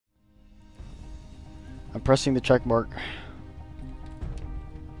I'm pressing the check mark.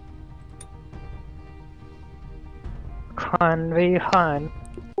 Han.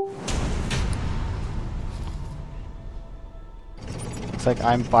 Looks like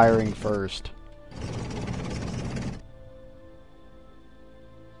I'm firing first.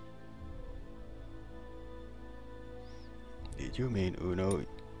 Did you mean uno?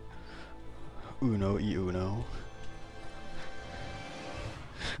 Uno y uno?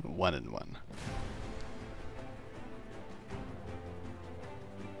 1 and 1.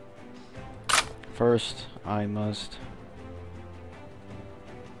 First, I must.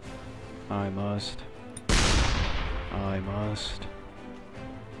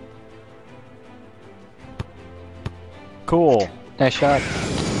 Cool. Nice shot.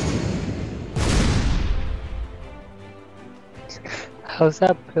 How's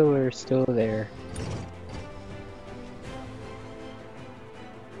that pillar still there?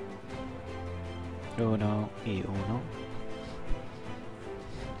 Uno y uno.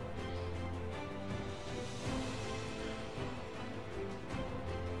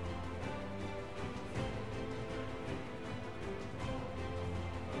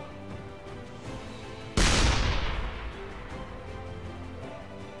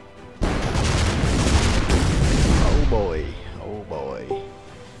 Oh boy, oh boy,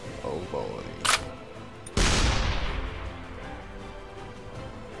 oh boy.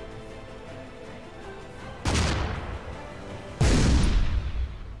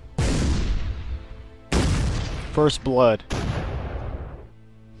 First blood.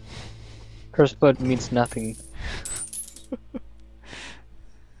 First blood means nothing.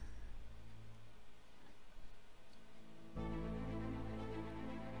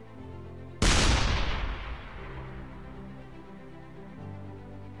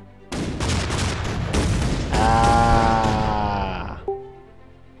 Ah.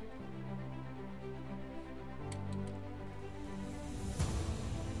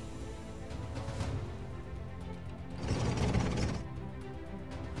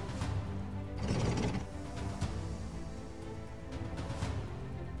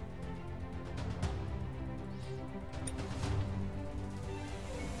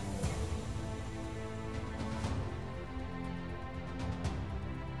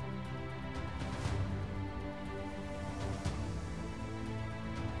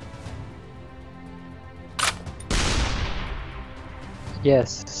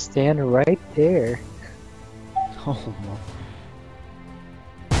 Yes, stand right there. Oh my.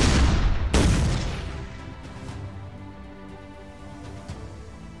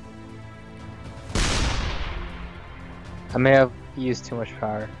 I may have used too much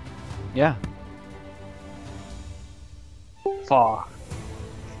power. Yeah. Fuck.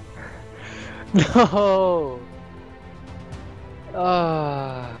 No!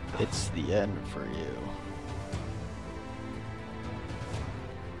 Ah. It's the end for you.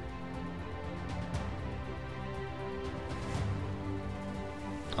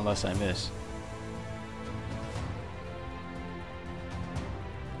 Unless I miss.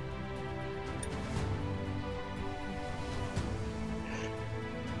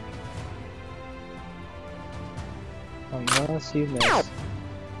 Unless you miss.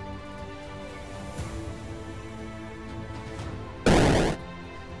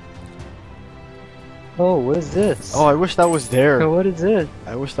 Oh, what is this? Oh, I wish that was there. What is it?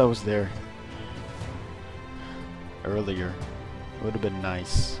 I wish that was there. Earlier. It would have been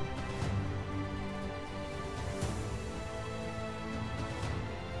nice.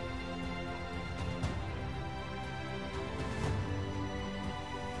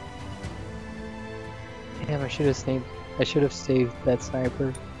 Damn, I should have saved. I should have saved that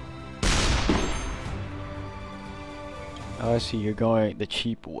sniper. Oh, I see. You're going the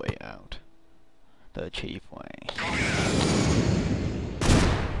cheap way out. The cheap way.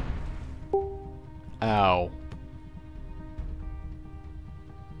 Ow.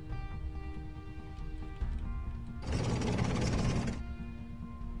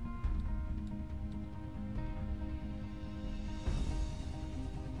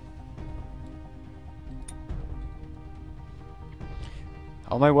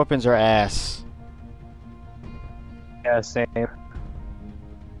 All my weapons are ass. Yeah, same.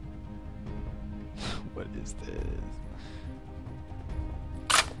 What is this?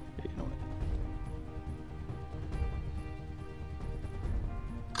 You know what?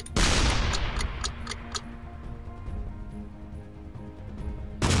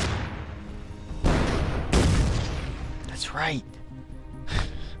 That's right.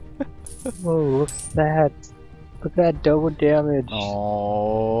 Whoa, look at that. Look at that double damage.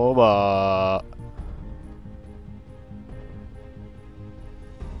 Oh, but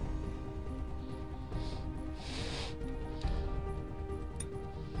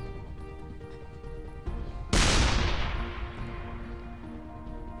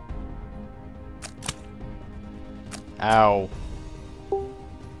Ow.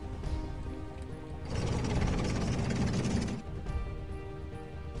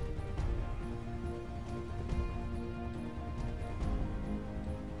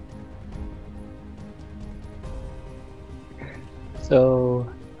 So,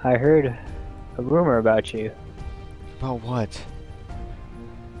 I heard a rumor about you. About what?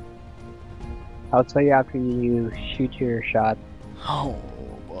 I'll tell you after you shoot your shot. Oh,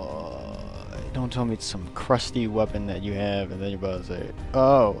 don't tell me it's some crusty weapon that you have, and then you're about to say,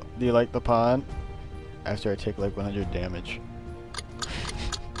 "Oh, do you like the pond?" After I take like 100 damage.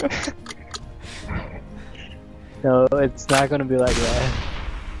 No, it's not gonna be like that.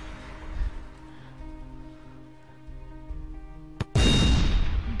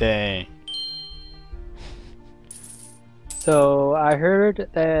 Dang. So, I heard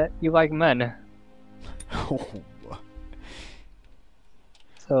that you like men.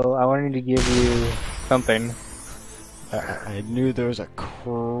 So, I wanted to give you something. I knew there was a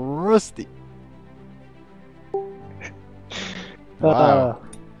crusty. Wow.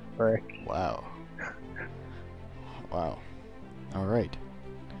 Frick. Wow. Wow. Alright.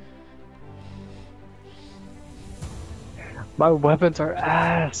 My weapons are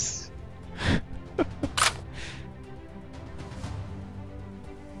ass.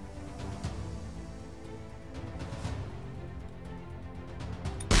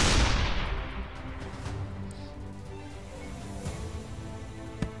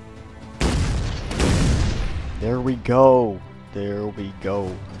 There we go. There we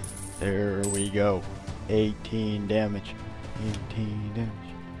go. There we go. 18 damage. 18 damage.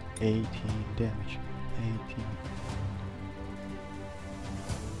 18 damage. 18.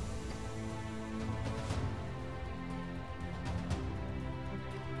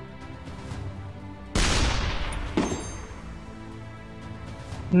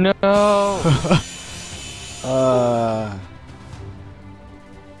 No.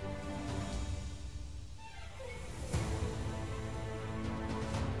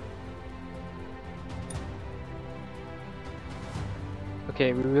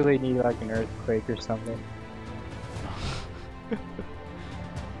 Okay, we really need like an earthquake or something.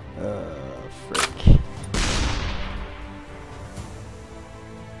 Frick.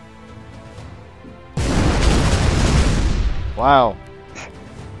 Wow.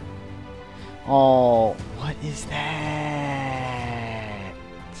 Oh, what is that?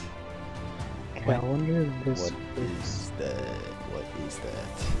 Okay, I wonder if this What is that? What is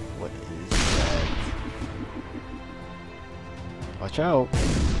that? What is that? Watch out.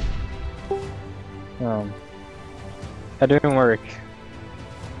 That didn't work.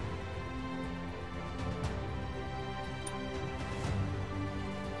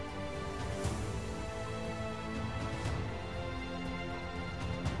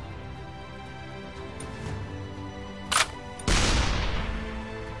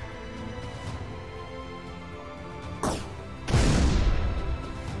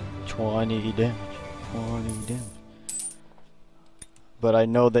 $20 damage. 20 damage. But I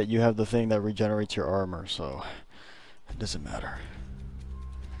know that you have the thing that regenerates your armor, so it doesn't matter.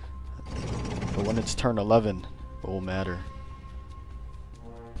 But when it's turn 11, it will matter.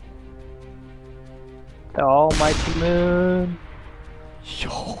 The almighty moon.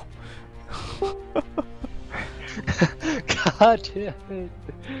 Yo! God damn it.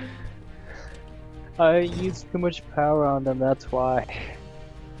 I used too much power on them, that's why.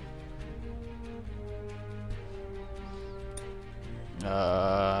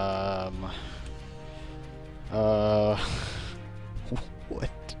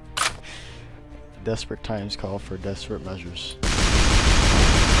 What? Desperate times call for desperate measures.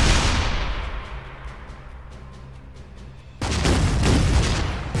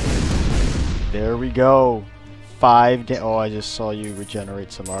 There we go. 5 oh, I just saw you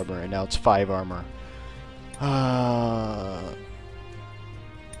regenerate some armor, and now it's 5 armor.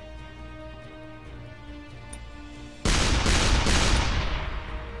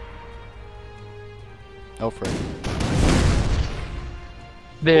 Oh, frick.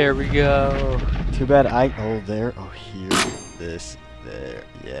 There we go. Too bad I... Oh, there. Oh, here. This. There.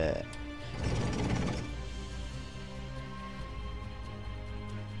 Yeah.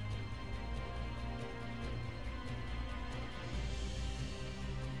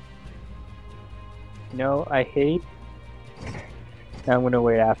 You know, I hate. I'm gonna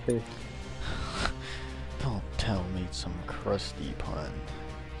wait after. Don't tell me it's some crusty pun.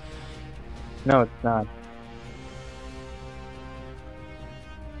 No, it's not.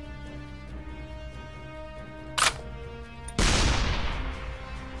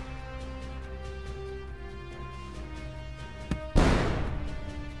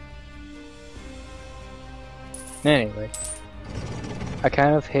 Anyway, I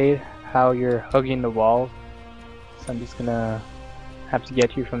kind of hate how you're hugging the wall, so I'm just gonna have to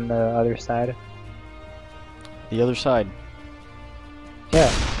get you from the other side. The other side.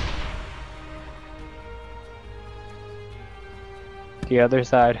 Yeah. The other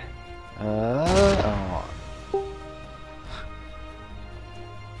side. Oh.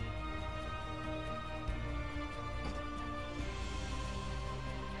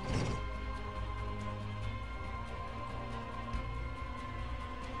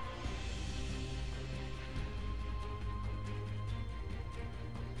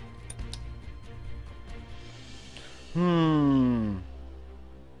 Hmm.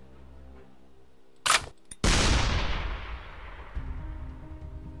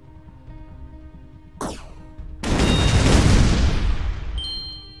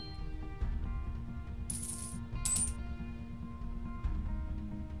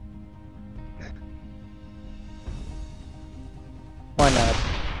 Why not?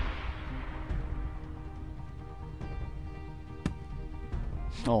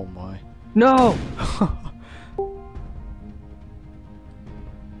 Oh my. No!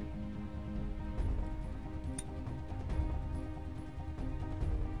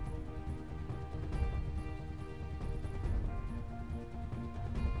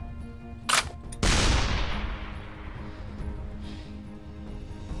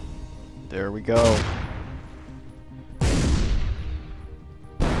 There we go.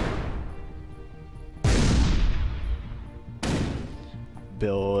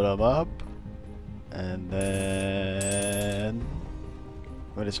 Build them up. And then...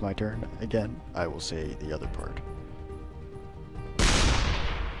 when it's my turn again, I will say the other part.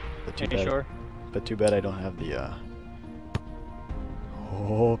 But too Are you bad, sure? but too bad I don't have the,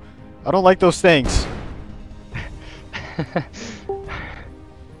 Oh, I don't like those things!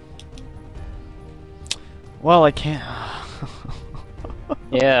 Well, I can't...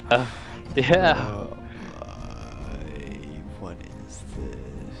 Yeah. Yeah. What is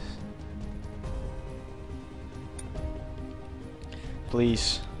this?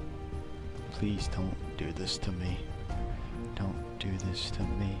 Please. Please don't do this to me. Don't do this to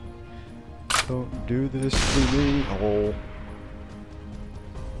me. Don't do this to me. Oh.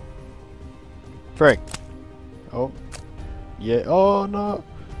 Frick. Oh. Yeah. Oh no.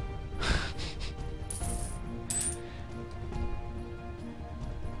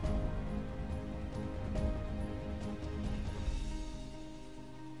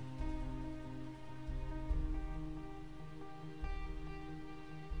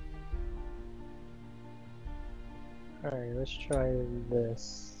 Alright, let's try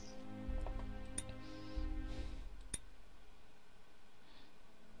this.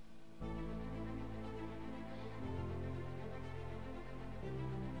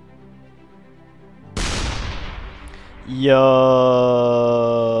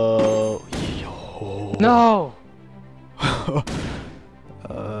 Yo. No!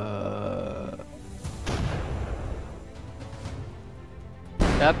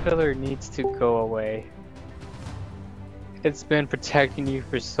 That pillar needs to go away. It's been protecting you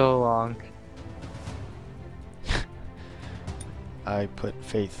for so long. I put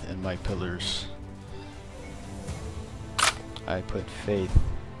faith in my pillars. I put faith.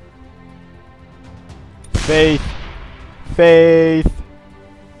 Faith! Faith!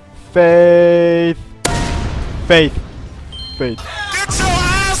 Faith! Faith! Faith! Get your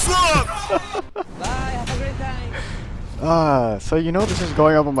ass whooped! Bye, have a great time. So you know this is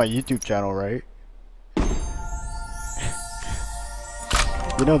going up on my YouTube channel, right?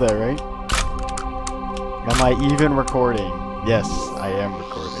 You know that, right? Am I even recording? Yes, I am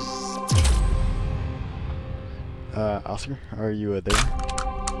recording. Oscar, are you there?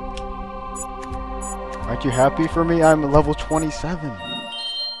 Aren't you happy for me? I'm level 27.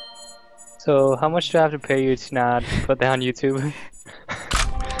 So, how much do I have to pay you to not put that on YouTube?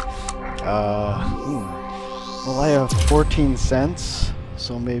 Well, I have 14 cents,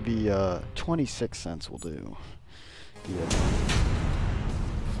 so maybe 26 cents will do. Yeah.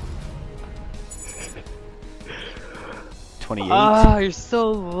 28. Ah, you're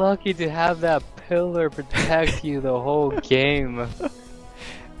so lucky to have that pillar protect you the whole game.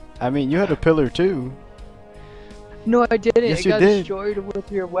 I mean, you had a pillar too. No, I didn't. Yes, it you got did. destroyed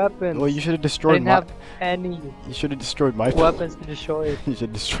with your weapons. Well, you should have I destroyed didn't my. have any You should have destroyed my pillar. weapons to destroy it. You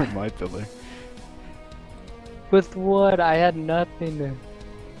should destroy my pillar. With what? I had nothing.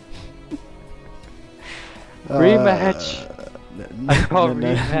 Rematch. I call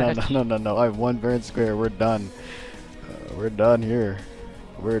rematch. No. I have one fair and square. We're done. We're done here.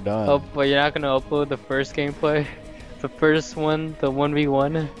 We're done. Oh, but you're not gonna upload the first gameplay? The first one, the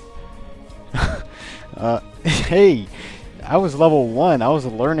 1v1? Hey, I was level 1. I was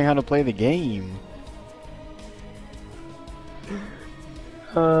learning how to play the game.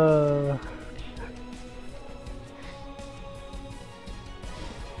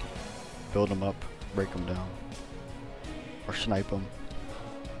 Build them up, break them down, or snipe them.